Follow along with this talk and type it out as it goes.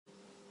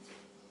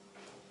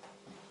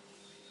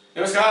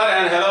Namaskar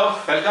and hello,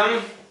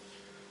 welcome.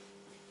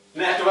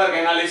 Network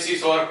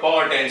analysis or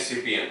PERT and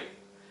CPM.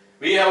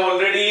 We have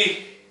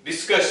already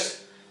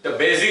discussed the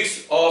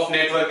basics of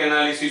network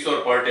analysis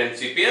or PERT and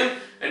CPM,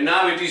 and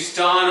now it is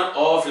turn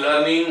of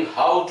learning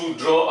how to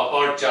draw a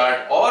PERT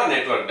chart or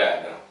network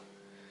diagram.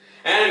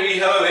 And we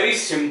have a very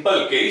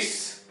simple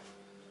case.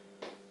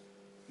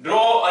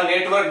 Draw a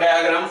network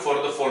diagram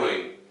for the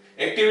following.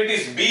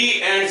 Activities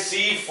B and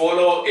C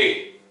follow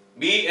A.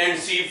 B and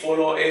C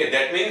follow A.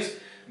 That means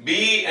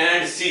B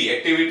and C,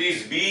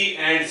 activities B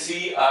and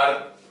C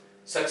are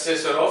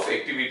successor of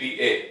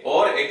activity A,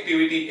 or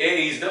activity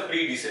A is the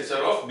predecessor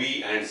of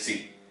B and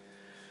C.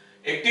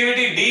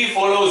 Activity D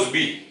follows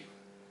B.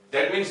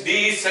 That means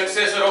D is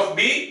successor of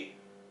B.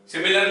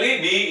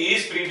 Similarly, B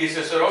is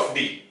predecessor of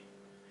D.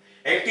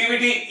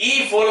 Activity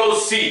E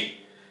follows C.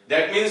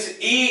 That means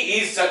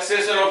E is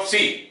successor of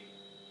C.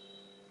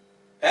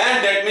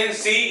 And that means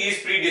C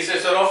is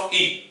predecessor of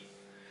E.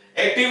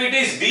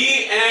 Activities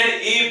D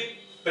and E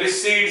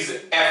precedes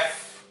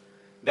F.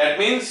 That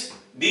means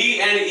D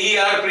and E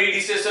are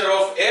predecessor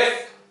of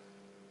F.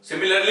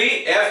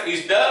 Similarly, F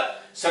is the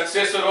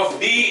successor of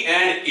D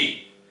and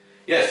E.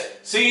 Yes,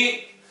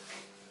 see,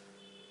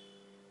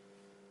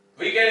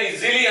 we can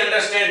easily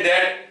understand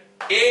that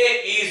A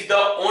is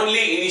the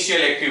only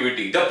initial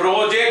activity. The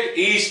project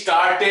is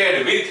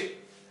started with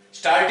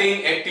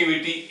starting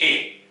activity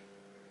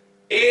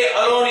A. A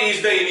alone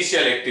is the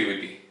initial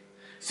activity.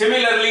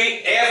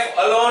 Similarly, F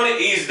alone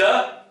is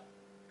the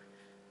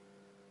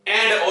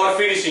end or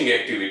finishing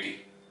activity.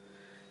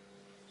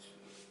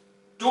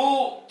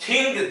 To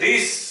think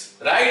this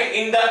right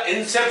in the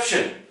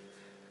inception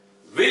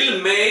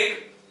will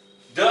make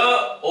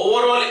the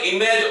overall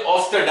image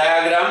of the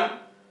diagram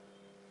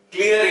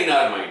clear in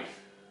our mind.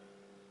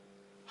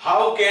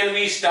 How can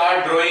we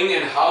start drawing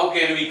and how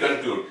can we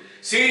conclude?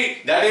 See,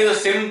 that is a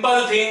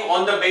simple thing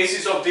on the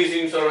basis of this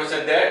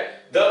information,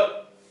 that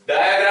the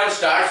diagram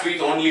starts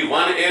with only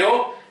one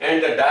arrow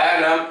and the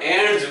diagram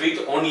ends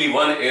with only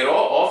one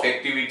arrow of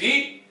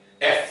activity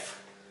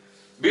F.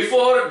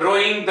 Before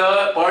drawing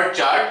the PERT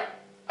chart,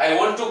 I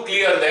want to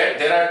clear that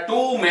there are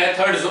two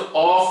methods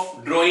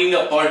of drawing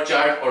a PERT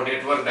chart or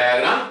network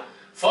diagram.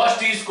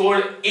 First is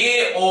called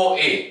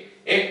AOA,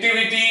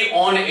 activity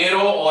on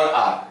arrow or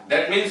arc.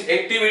 That means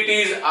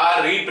activities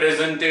are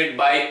represented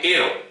by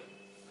arrow.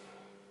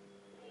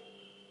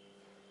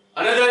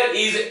 Another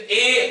is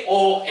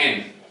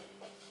AON,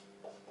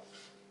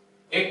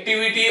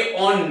 activity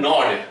on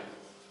node.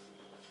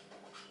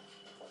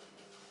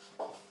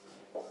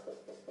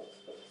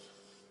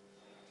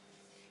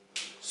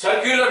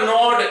 Circular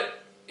node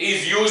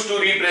is used to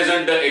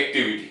represent the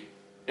activity,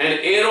 and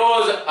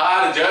arrows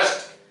are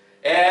just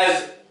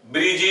as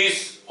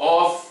bridges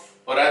of,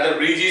 or rather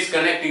bridges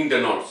connecting the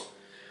nodes.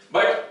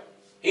 But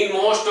in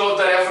most of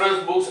the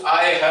reference books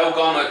I have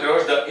come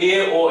across, the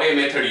AOA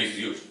method is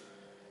used.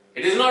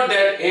 It is not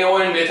that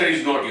AON method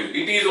is not used.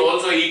 It is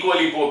also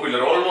equally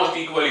popular, almost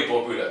equally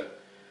popular.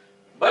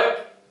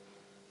 But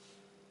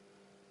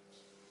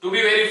to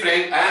be very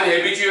frank, I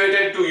am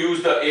habituated to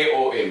use the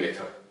AOA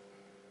method.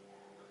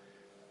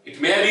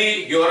 It may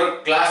be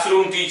your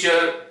classroom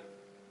teacher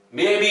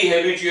may be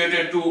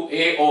habituated to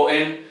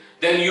AON,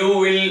 then you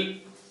will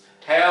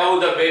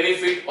have the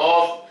benefit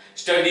of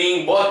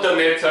studying both the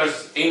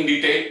methods in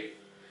detail.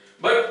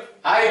 But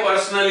I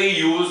personally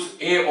use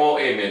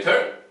AOA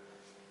method.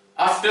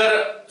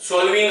 After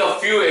solving a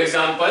few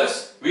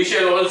examples, we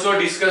shall also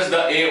discuss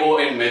the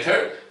AON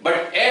method.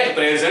 But at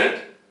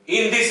present,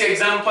 in this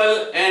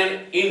example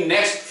and in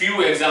next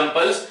few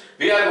examples,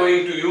 we are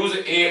going to use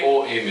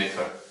AOA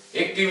method,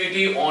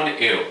 activity on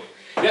arrow.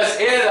 Yes,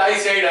 as I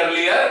said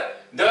earlier,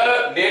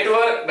 the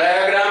network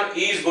diagram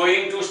is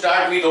going to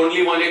start with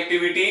only one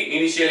activity,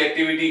 initial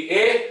activity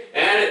A,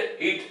 and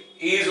it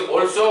is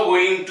also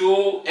going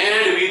to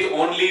end with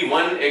only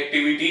one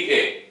activity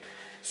A.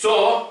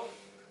 So,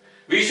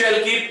 we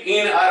shall keep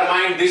in our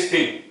mind this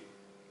thing.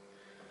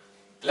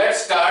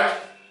 Let's start.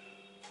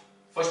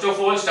 First of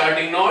all,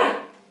 starting node.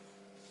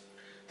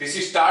 This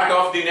is start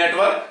of the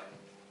network.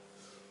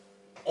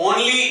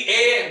 Only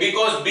A,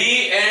 because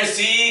B and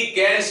C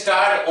can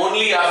start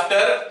only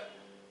after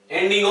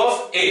ending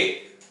of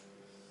A.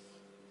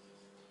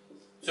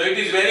 So it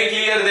is very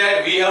clear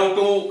that we have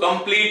to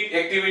complete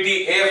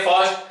activity A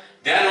first,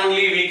 then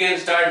only we can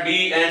start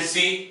B and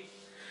C.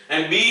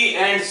 And B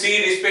and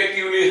C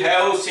respectively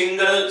have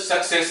single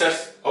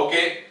successors.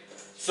 Okay,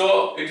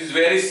 so it is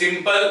very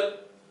simple.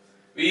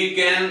 We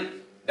can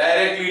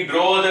directly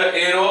draw the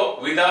arrow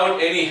without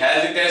any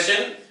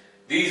hesitation.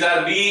 These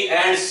are B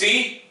and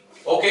C.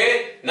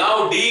 Okay,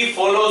 now D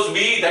follows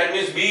B. That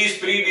means B is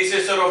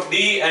predecessor of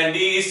D and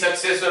D is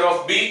successor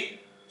of B.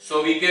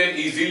 So we can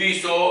easily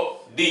show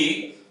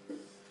D.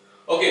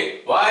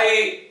 Okay,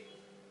 why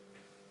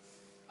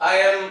I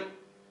am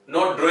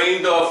not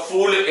drawing the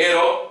full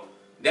arrow,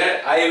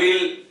 that I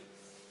will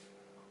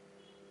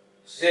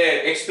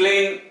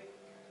explain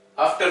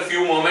after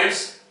few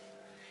moments.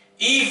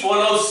 E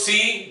follows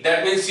C,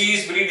 that means C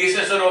is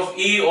predecessor of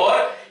E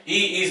or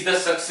E is the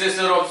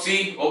successor of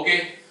C.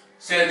 Okay,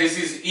 say this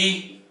is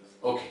E.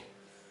 Okay.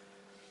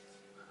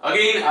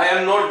 Again, I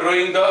am not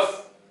drawing the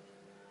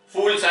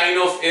full sign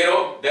of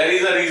arrow. There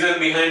is a reason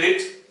behind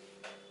it.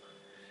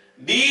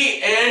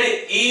 D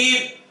and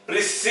E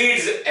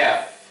precedes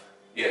F.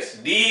 Yes,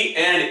 D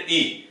and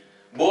E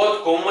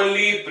both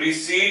commonly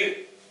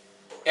precede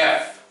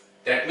F.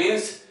 That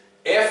means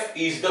F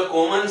is the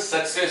common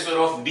successor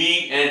of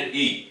D and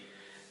E.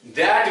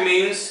 That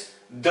means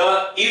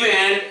the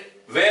event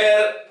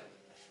where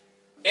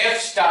F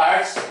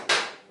starts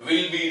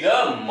will be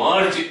the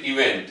merge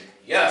event.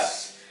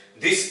 Yes,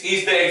 this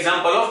is the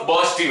example of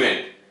burst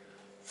event.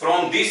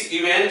 From this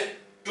event,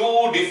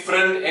 two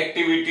different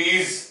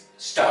activities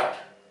start.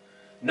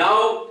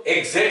 Now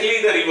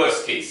exactly the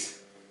reverse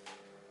case.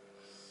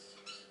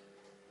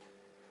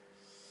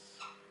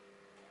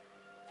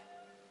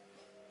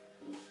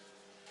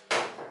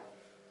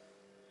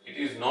 It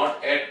is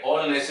not at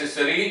all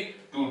necessary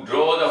to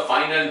draw the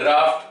final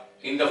draft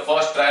in the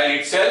first trial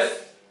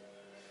itself,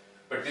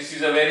 but this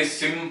is a very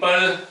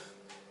simple.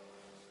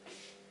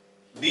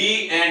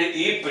 D and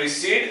E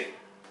precede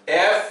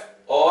F,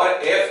 or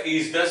F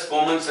is the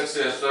common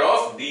successor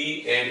of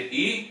D and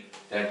E.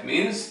 That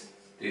means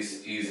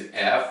this is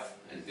F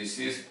and this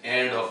is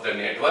end of the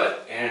network,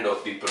 end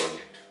of the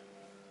project.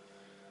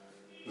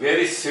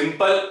 Very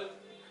simple.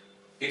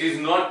 It is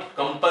not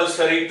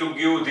compulsory to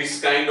give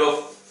this kind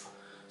of,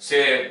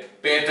 say,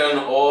 pattern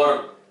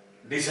or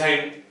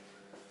design.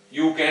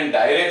 You can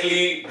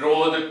directly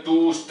draw the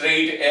two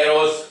straight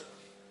arrows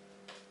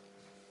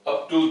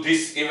up to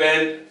this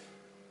event,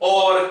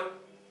 or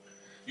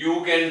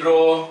you can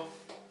draw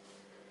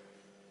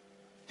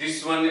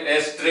this one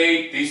as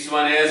straight, this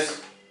one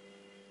as,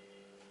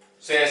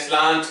 say,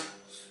 slant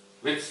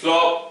with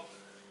slope.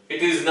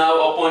 It is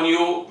now upon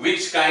you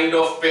which kind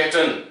of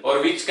pattern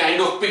or which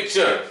kind of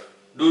picture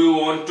do you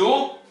want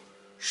to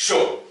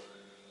show.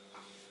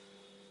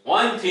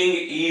 One thing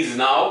is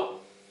now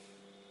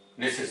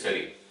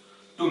necessary: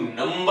 to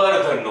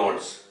number the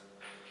nodes.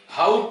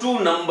 How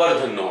to number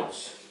the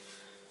nodes?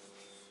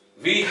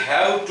 We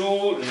have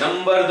to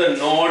number the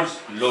nodes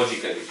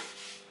logically.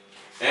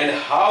 And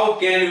how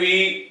can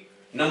we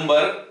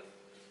number?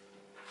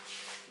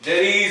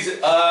 There is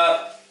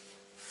a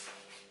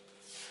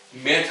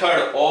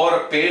method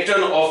or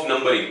pattern of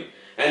numbering,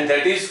 and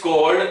that is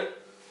called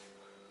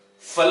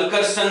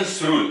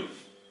Fulkerson's rule.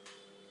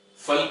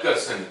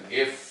 Fulkerson,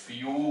 Fulkerson's,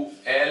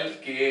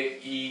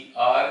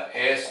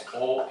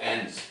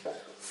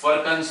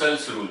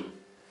 Fulkerson's rule.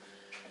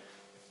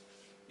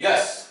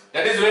 Yes,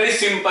 that is very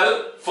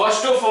simple.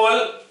 First of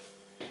all,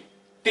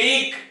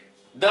 take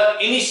the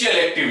initial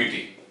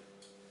activity,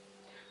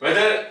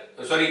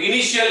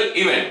 initial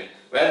event,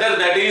 whether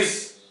that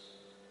is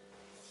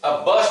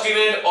a burst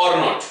event or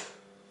not.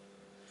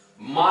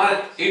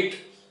 Mark it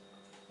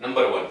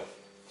number 1.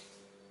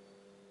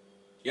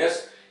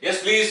 Yes,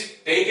 please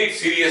take it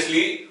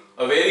seriously.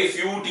 A very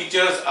few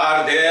teachers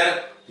are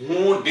there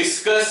who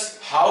discuss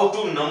how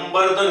to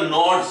number the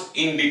nodes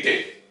in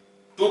detail.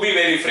 To be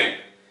very frank.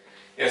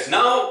 Yes,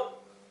 now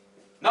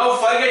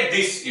forget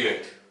this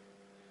event.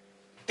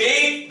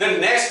 Take the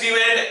next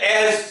event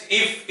as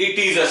if it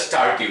is a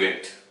start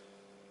event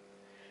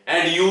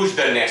and use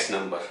the next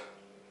number.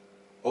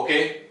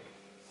 Okay?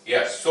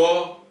 Yes,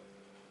 so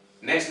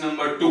next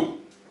number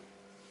 2.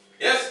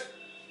 Yes,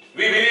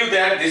 we believe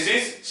that this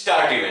is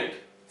start event.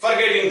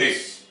 Forgetting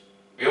this,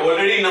 we have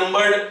already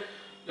numbered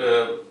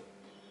the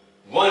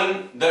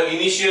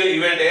initial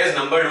event as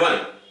numbered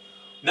 1.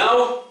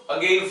 Now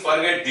again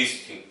forget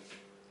this thing.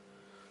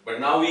 But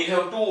now we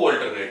have two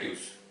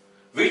alternatives.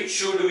 Which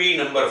should we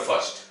number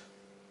first?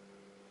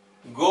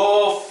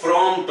 Go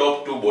from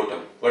top to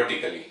bottom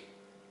vertically.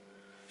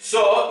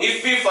 So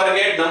if we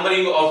forget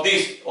numbering of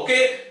this,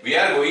 okay, we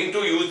are going to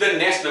use the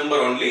next number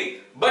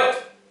only.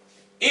 But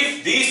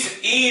if this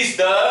is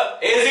the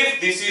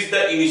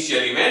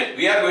initial event,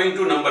 we are going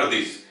to number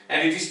this,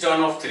 and it is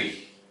turn of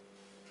 3.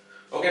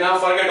 Okay, now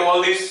forget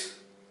all this.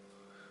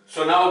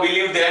 So now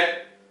believe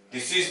that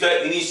this is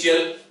the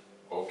initial.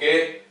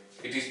 Okay,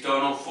 it is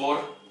turn of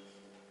 4.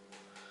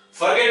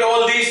 Forget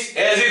all this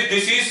as if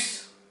this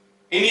is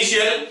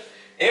initial.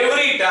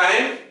 Every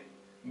time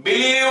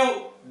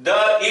believe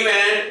the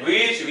event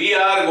which we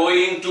are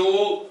going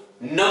to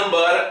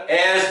number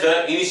as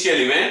the initial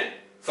event,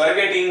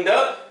 forgetting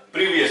the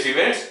previous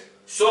events.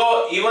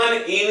 So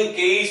even in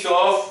case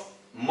of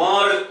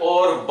merge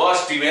or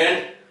burst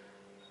event,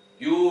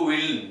 you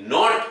will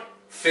not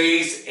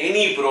face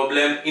any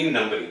problem in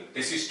numbering.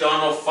 This is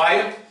turn of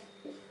 5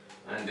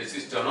 and this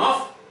is turn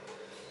of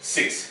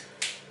 6.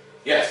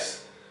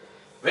 Yes,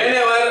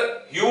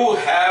 whenever you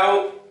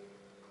have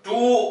 2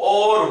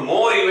 or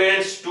more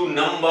events to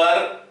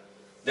number,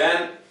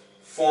 then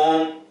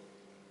follow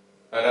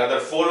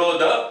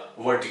the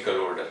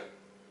vertical order.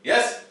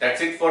 Yes,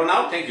 that's it for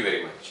now. Thank you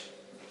very much.